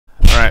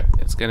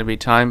It's going to be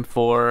time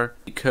for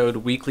Leetcode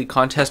Weekly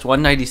Contest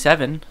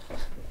 197,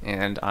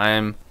 and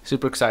I'm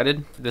super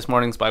excited. This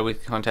morning's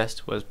bi-weekly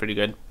contest was pretty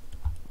good,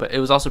 but it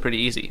was also pretty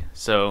easy,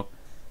 so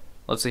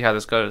let's see how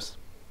this goes.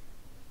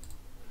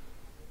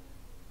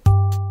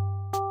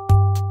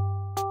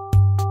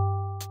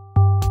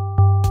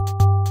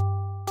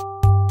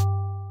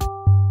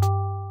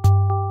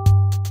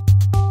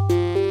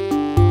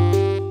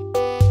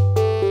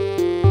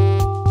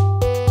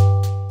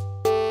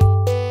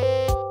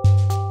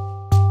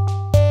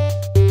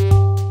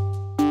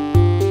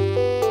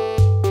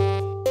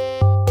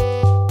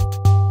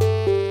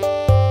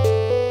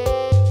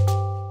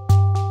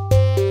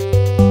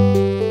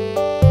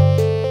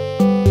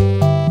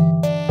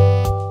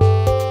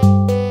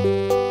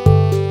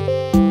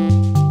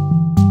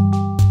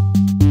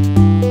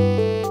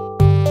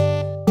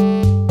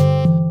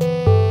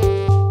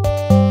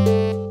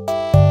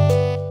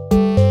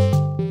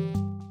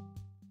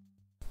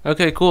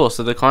 Okay, cool.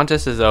 So the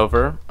contest is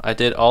over. I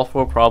did all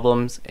 4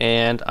 problems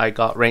and I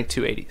got ranked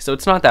 280. So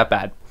it's not that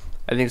bad.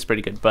 I think it's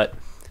pretty good, but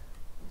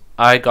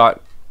I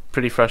got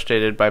pretty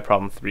frustrated by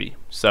problem 3.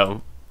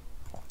 So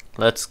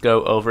let's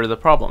go over the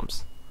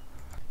problems.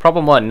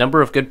 Problem 1,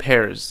 number of good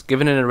pairs.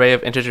 Given an array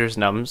of integers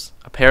nums,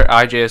 a pair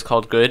ij is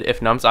called good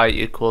if nums I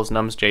equals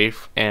nums j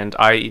and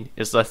I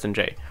is less than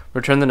j.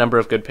 Return the number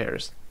of good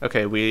pairs.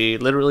 Okay, we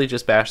literally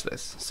just bashed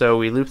this. So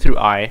we loop through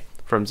I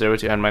from 0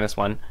 to n minus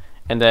 1,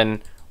 and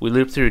then we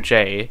loop through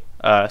j,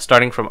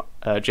 starting from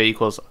j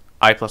equals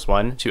I plus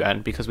 1 to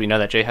n, because we know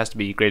that j has to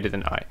be greater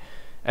than I.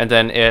 And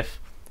then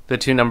if the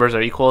two numbers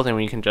are equal, then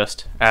we can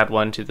just add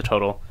 1 to the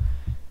total.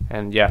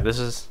 And yeah, this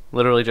is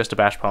literally just a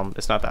bash problem.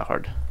 It's not that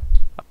hard.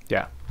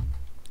 Yeah.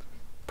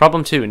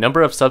 Problem 2,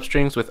 number of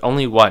substrings with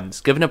only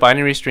ones. Given a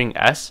binary string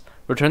s,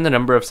 return the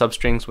number of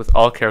substrings with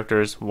all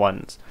characters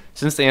ones.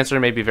 Since the answer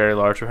may be very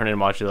large, return it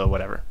modulo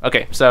whatever.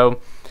 Okay, so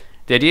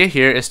the idea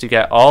here is to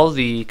get all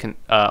the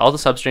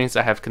substrings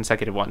that have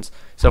consecutive ones.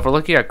 So if we're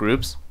looking at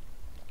groups,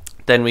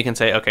 then we can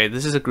say, okay,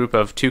 this is a group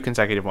of 2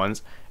 consecutive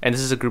ones, and this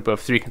is a group of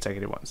 3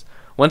 consecutive ones.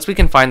 Once we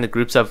can find the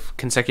groups of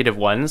consecutive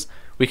ones,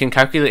 we can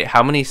calculate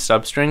how many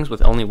substrings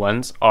with only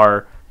ones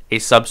are a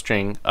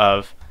substring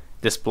of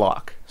this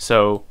block.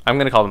 So I'm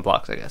going to call them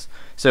blocks, I guess.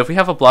 So if we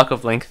have a block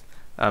of length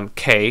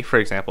k, for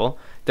example,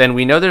 then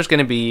we know there's going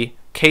to be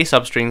k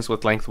substrings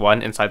with length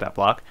 1 inside that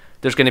block.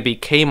 There's going to be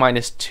k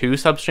minus 2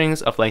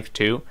 substrings of length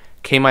 2,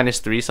 k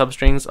minus 3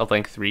 substrings of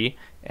length 3,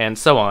 and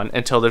so on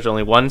until there's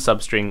only one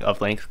substring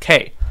of length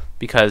k,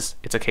 because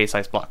it's a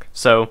k-size block.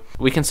 So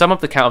we can sum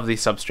up the count of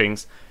these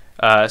substrings.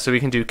 So we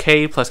can do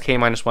k plus k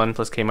minus 1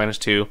 plus k minus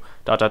 2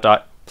 dot dot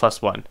dot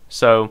plus 1.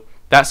 So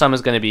that sum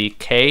is going to be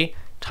k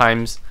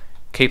times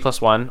k plus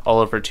 1 all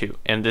over 2.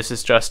 And this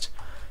is just,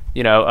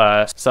 you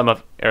know, sum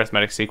of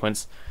arithmetic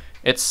sequence.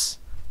 It's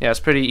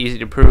pretty easy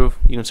to prove.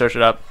 You can search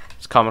it up.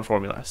 It's a common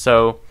formula.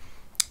 So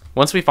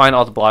once we find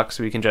all the blocks,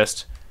 we can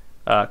just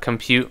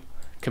compute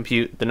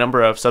the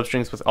number of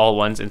substrings with all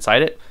ones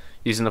inside it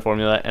using the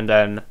formula, and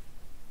then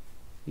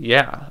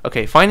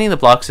okay, finding the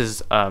blocks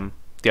is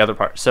the other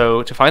part.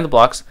 So to find the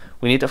blocks,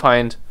 we need to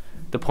find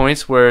the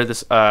points where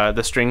this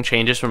the string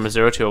changes from a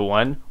 0 to a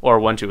 1 or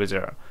 1 to a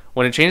 0.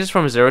 When it changes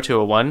from a 0 to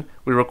a 1,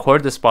 we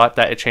record the spot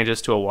that it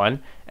changes to a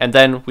 1, and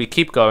then we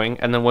keep going,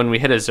 and then when we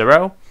hit a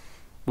 0,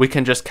 we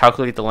can just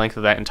calculate the length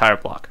of that entire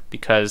block,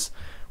 because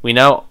we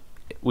know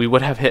we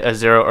would have hit a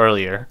 0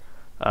 earlier,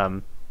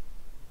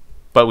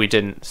 but we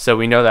didn't. So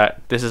we know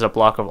that this is a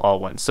block of all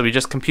ones. So we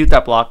just compute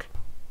that block,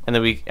 and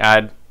then we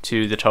add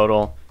to the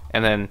total,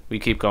 and then we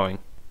keep going.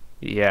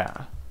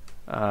 Yeah.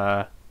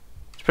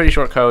 It's pretty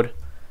short code.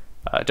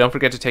 Don't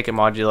forget to take it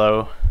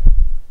modulo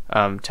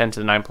 10 to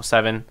the 9 plus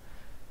 7.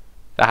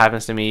 That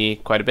happens to me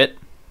quite a bit.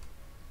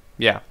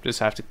 Yeah, just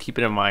have to keep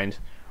it in mind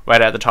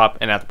right at the top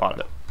and at the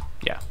bottom.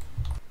 Yeah.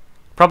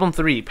 Problem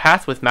 3,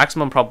 path with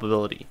maximum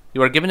probability.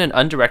 You are given an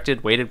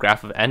undirected weighted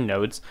graph of n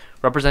nodes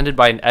represented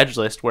by an edge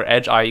list where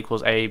edge I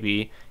equals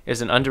AAB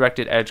is an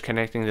undirected edge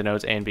connecting the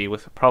nodes A and B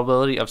with a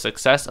probability of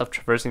success of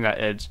traversing that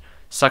edge,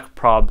 suc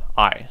prob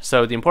I.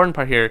 So the important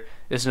part here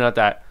is to note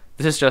that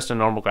this is just a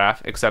normal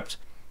graph, except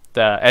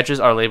the edges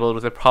are labeled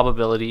with a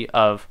probability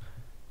of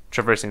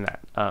traversing that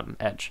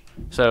edge.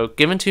 So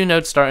given 2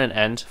 nodes start and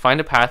end,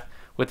 find a path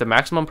with the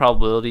maximum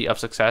probability of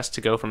success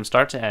to go from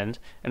start to end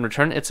and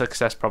return its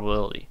success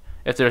probability.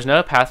 If there is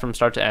no path from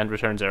start to end,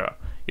 return 0.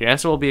 Your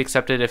answer will be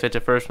accepted if it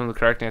differs from the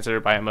correct answer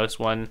by at most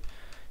 10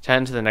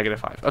 to the negative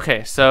 5.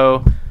 Okay,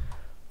 so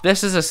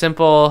this is a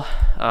simple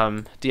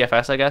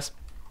DFS, I guess,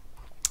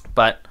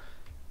 but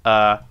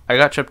I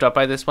got tripped up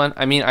by this one.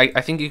 I mean,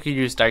 I think you could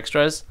use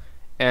Dijkstra's,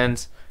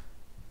 and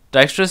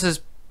Dijkstra's is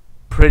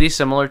pretty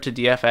similar to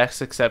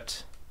DFX,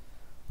 except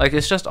like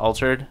it's just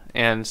altered,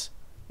 and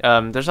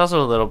there's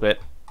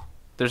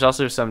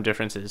also some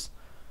differences,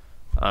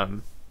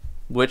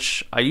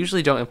 which I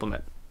usually don't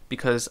implement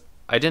because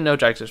I didn't know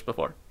Dijkstra's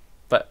before,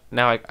 but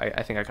now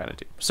I think I kind of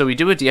do. So we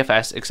do a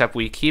DFS, except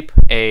we keep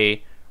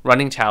a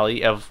running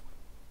tally of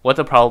what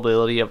the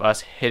probability of us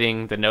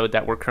hitting the node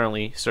that we're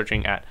currently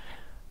searching at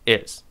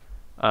is.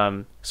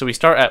 So we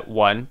start at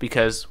 1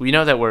 because we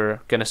know that we're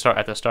going to start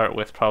at the start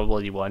with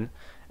probability 1.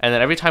 And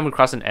then every time we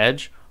cross an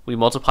edge, we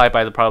multiply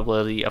by the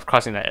probability of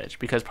crossing that edge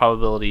because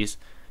probabilities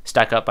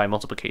stack up by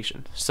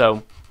multiplication.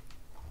 So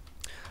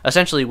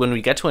essentially, when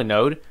we get to a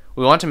node,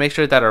 we want to make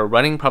sure that our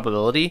running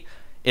probability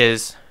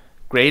is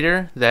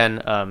greater than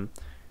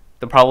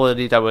the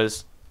probability that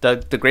was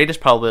the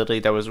greatest probability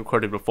that was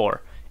recorded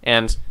before.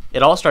 And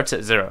it all starts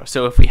at 0.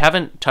 So if we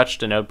haven't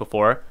touched a node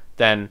before,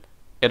 then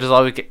it is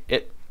always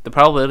the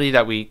probability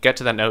that we get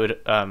to that node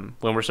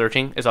when we're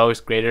searching is always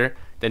greater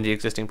than the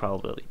existing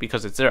probability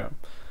because it's 0.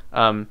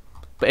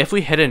 But if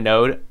we hit a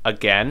node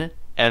again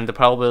and the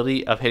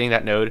probability of hitting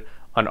that node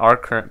on our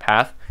current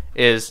path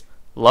is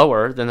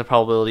lower than the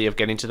probability of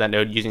getting to that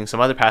node using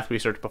some other path we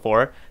searched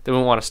before, then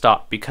we want to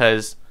stop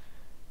because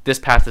this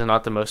path is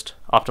not the most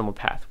optimal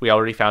path. We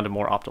already found a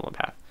more optimal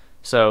path.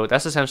 So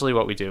that's essentially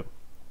what we do.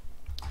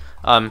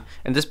 And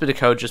this bit of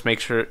code just make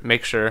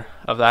sure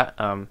of that.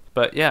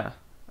 But yeah,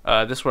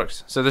 this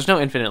works. So there's no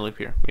infinite loop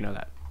here. We know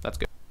that. That's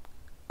good.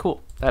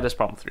 Cool. That is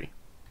problem 3.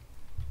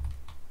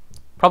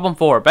 Problem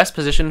 4, best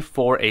position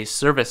for a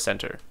service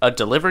center. A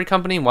delivery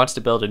company wants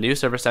to build a new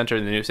service center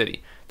in the new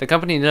city. The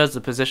company knows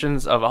the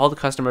positions of all the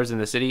customers in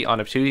the city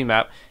on a 2D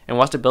map and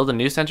wants to build a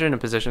new center in a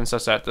position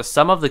such that the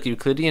sum of the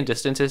Euclidean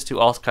distances to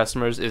all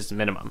customers is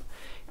minimum.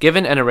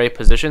 Given an array of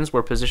positions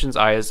where positions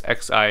I is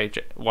xi,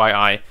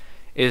 yi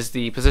is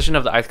the position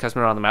of the ith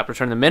customer on the map,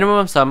 return the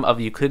minimum sum of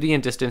the Euclidean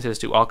distances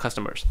to all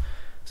customers.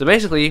 So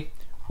basically,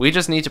 we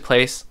just need to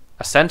place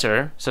a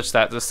center such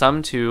that the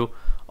sum to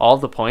all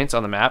the points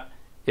on the map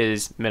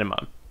is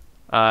minimum.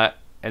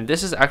 And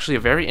this is actually a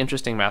very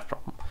interesting math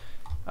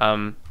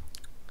problem.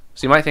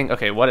 So you might think,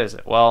 okay, what is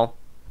it? Well,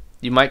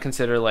 you might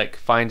consider like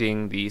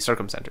finding the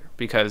circumcenter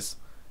because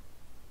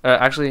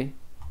actually,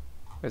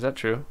 is that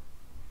true?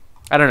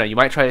 I don't know. You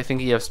might try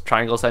thinking of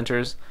triangle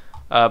centers,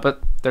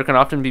 but there can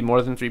often be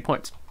more than 3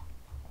 points.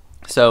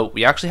 So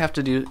we actually have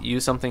to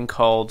use something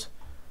called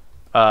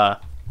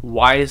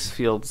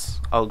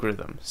Weisfield's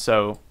algorithm.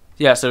 So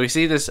yeah, so we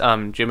see this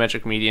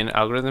geometric median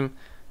algorithm.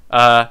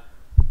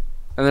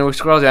 And then we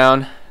scroll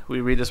down,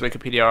 we read this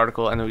Wikipedia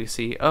article, and then we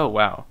see, oh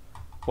wow,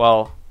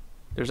 well,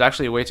 there's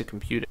actually a way to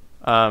compute it.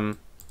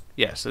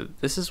 Yeah, so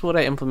this is what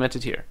I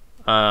implemented here.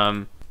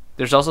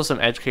 There's also some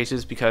edge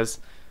cases because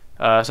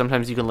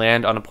sometimes you can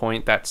land on a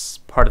point that's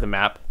part of the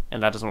map,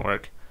 and that doesn't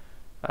work.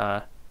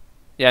 Yeah,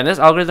 and this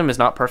algorithm is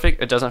not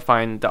perfect. It doesn't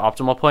find the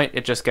optimal point.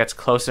 It just gets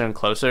closer and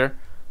closer,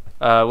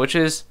 which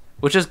is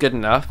good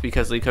enough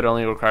because Leetcode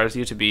only requires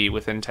you to be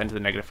within 10 to the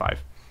negative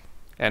 5.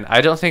 And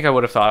I don't think I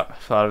would have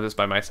thought of this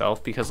by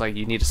myself because like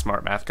you need a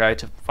smart math guy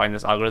to find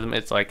this algorithm.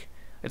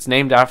 It's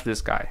named after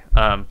this guy.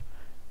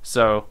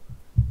 So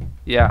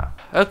yeah.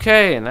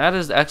 Okay, and that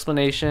is the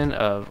explanation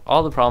of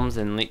all the problems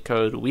in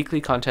Leetcode Weekly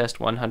Contest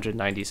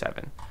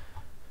 197.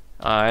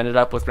 I ended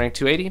up with rank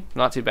 280.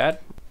 Not too bad.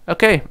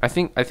 Okay, I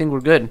think we're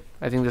good.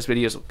 I think this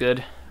video is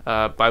good.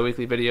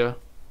 Bi-weekly video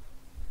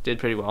did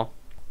pretty well.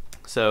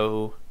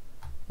 So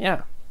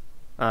yeah.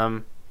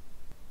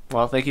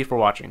 Well, thank you for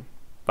watching.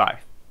 Bye.